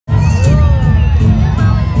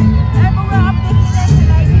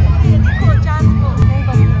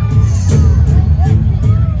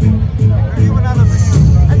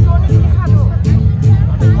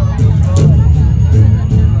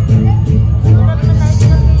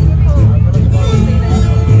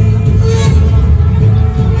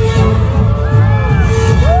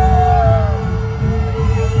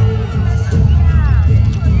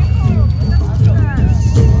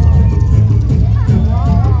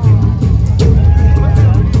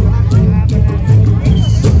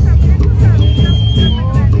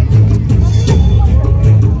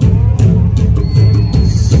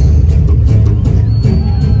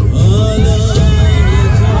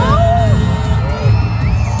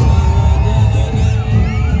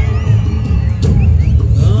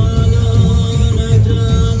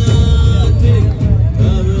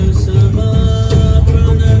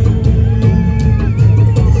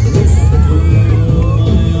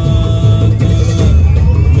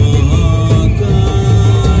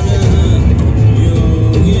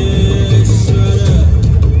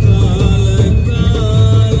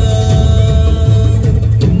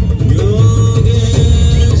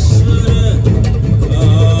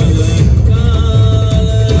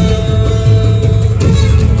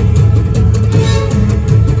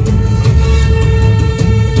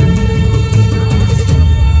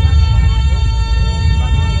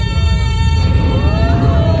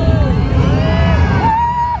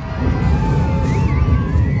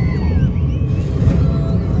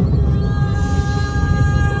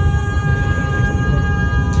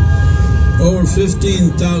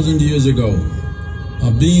15,000 years ago, a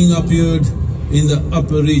being appeared in the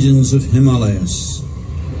upper regions of Himalayas.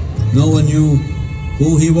 No one knew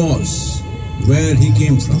who he was, where he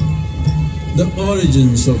came from. The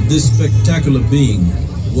origins of this spectacular being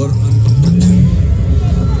were unknown.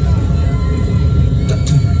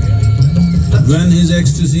 When his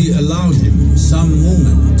ecstasy allowed him some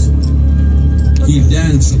movement, he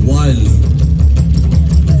danced wildly.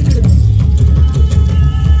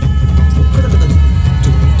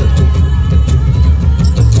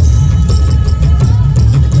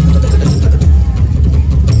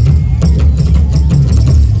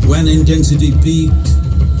 When intensity peaked,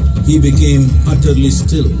 he became utterly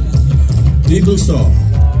still. People saw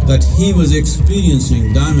that he was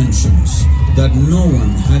experiencing dimensions that no one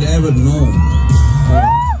had ever known or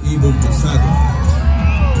able to fathom.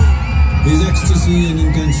 His ecstasy and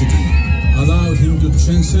intensity allowed him to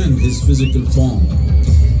transcend his physical form.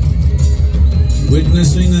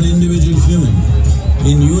 Witnessing an individual human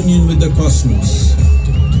in union with the cosmos,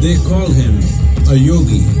 they called him a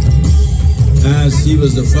yogi, as he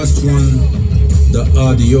was the first one, the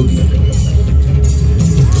Adiyogi.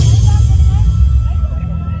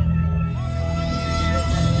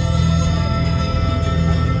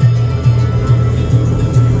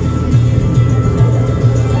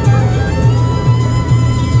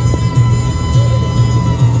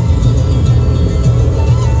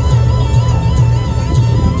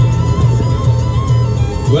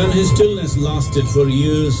 When his stillness lasted for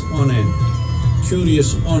years on end,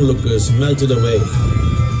 curious onlookers melted away.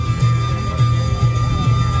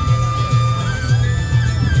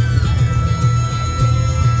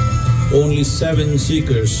 Only 7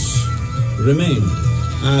 seekers remained,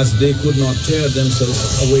 as they could not tear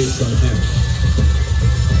themselves away from him.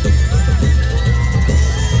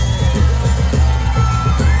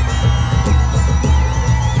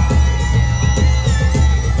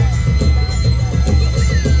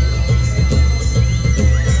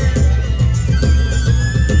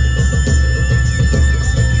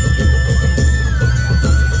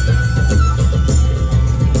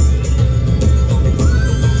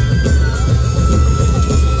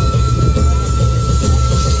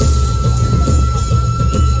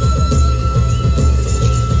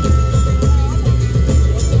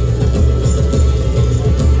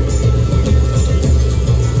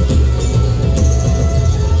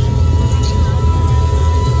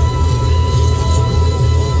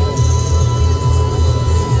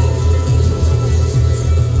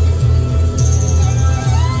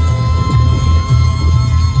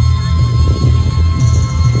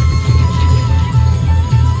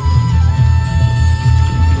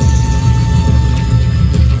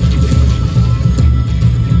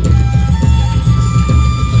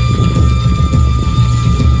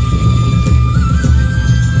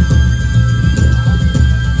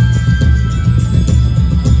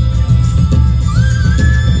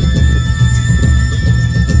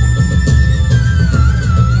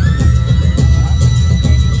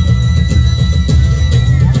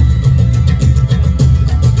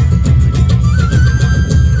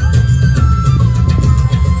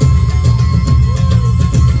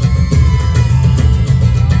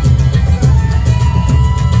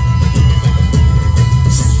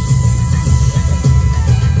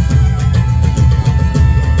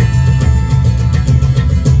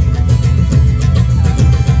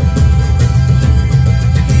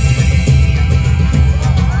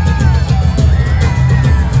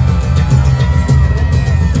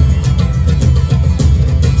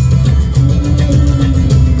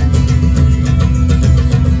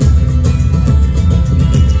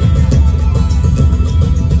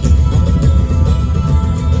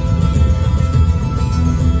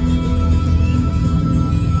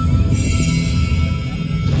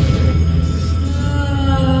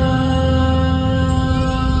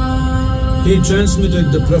 He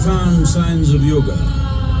transmitted the profound science of yoga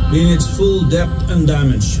in its full depth and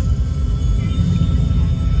dimension.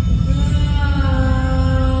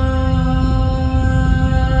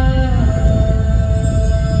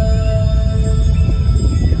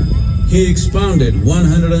 He expounded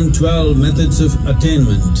 112 methods of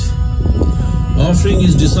attainment, offering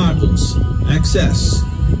his disciples access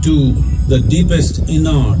to the deepest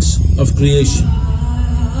innards of creation.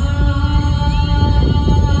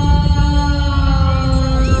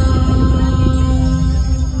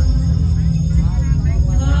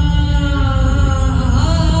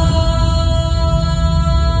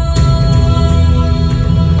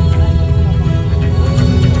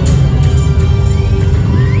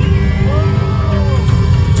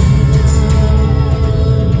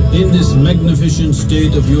 In this magnificent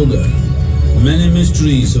state of yoga, Many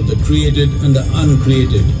mysteries of the created and the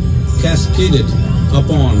uncreated cascaded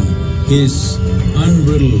upon his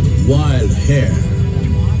unbridled wild hair.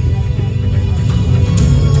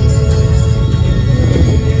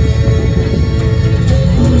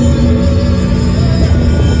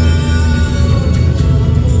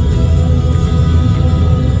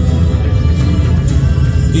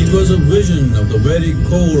 It was a vision of the very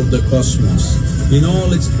core of the cosmos in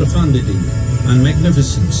all its profundity and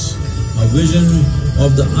magnificence, a vision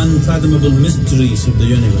of the unfathomable mysteries of the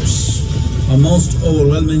universe, a most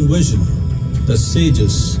overwhelming vision the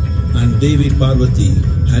sages and Devi Parvati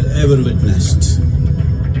had ever witnessed.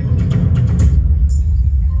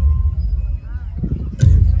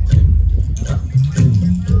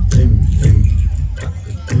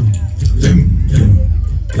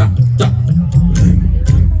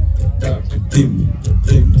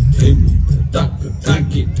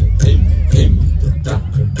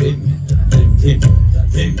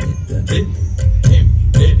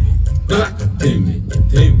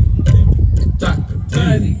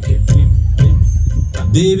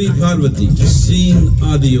 Devi Parvati, seeing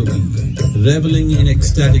Adiyogi reveling in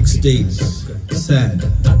ecstatic states, said,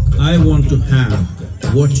 "I want to have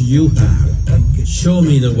what you have. Show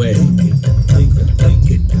me the way."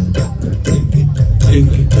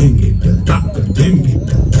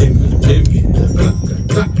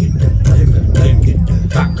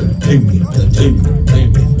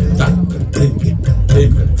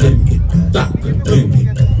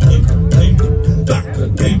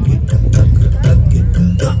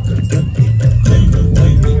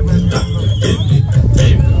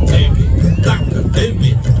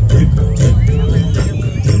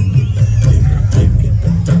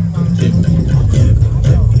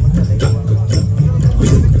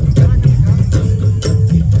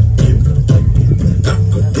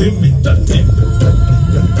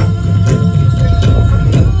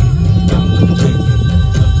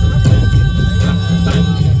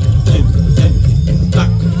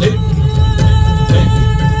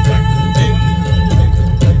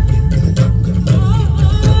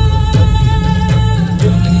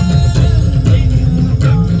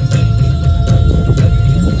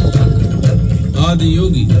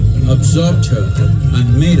 Adiyogi absorbed her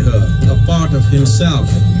and made her a part of himself,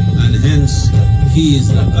 and hence he is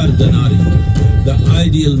the Ardhanari, the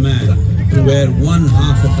ideal man, where one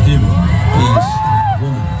half of him is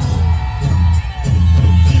woman.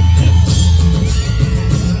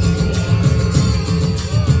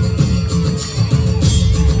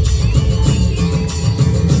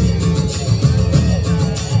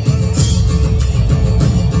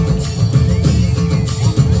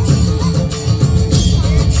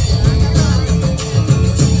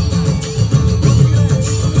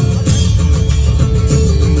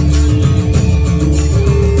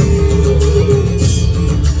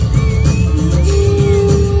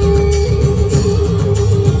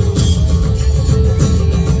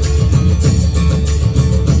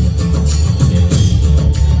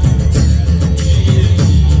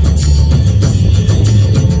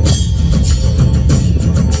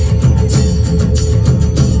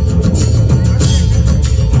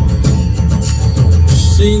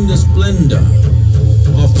 Seeing the splendor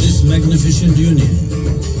of this magnificent union,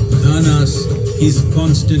 Ghanas, his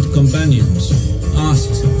constant companions,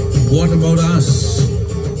 asked, "What about us?"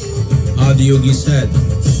 Adiyogi said,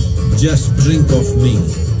 "Just drink of me,"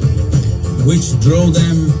 which drove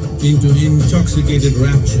them into intoxicated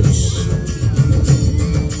raptures.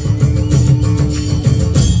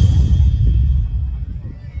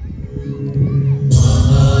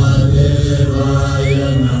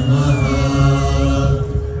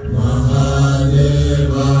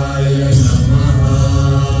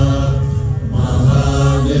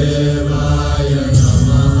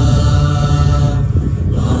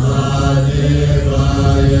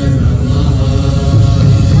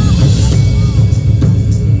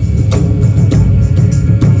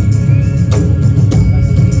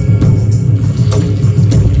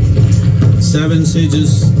 Seven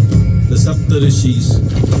sages, the Saptarishis,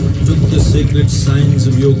 took the sacred science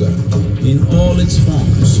of yoga in all its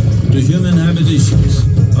forms to human habitations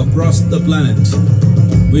across the planet,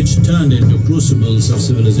 which turned into crucibles of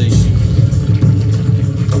civilization.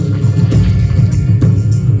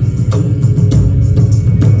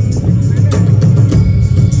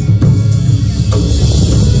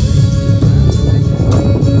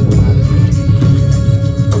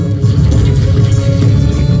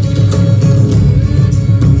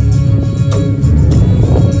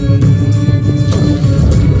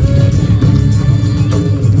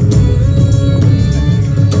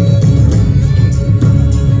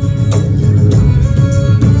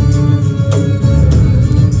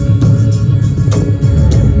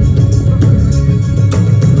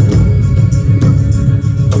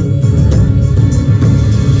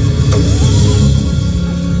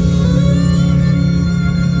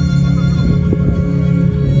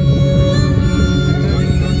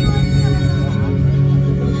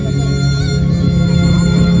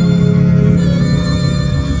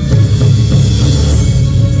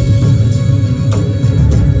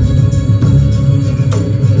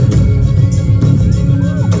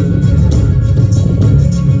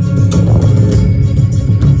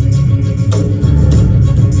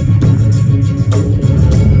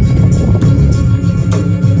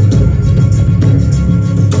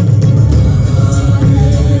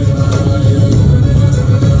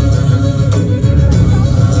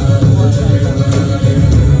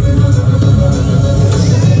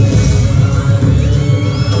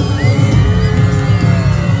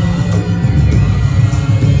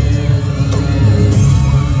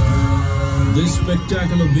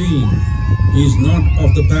 is not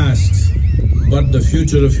of the past, but the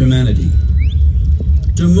future of humanity.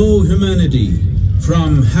 To move humanity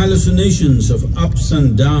from hallucinations of ups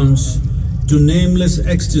and downs to nameless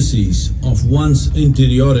ecstasies of one's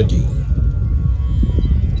interiority.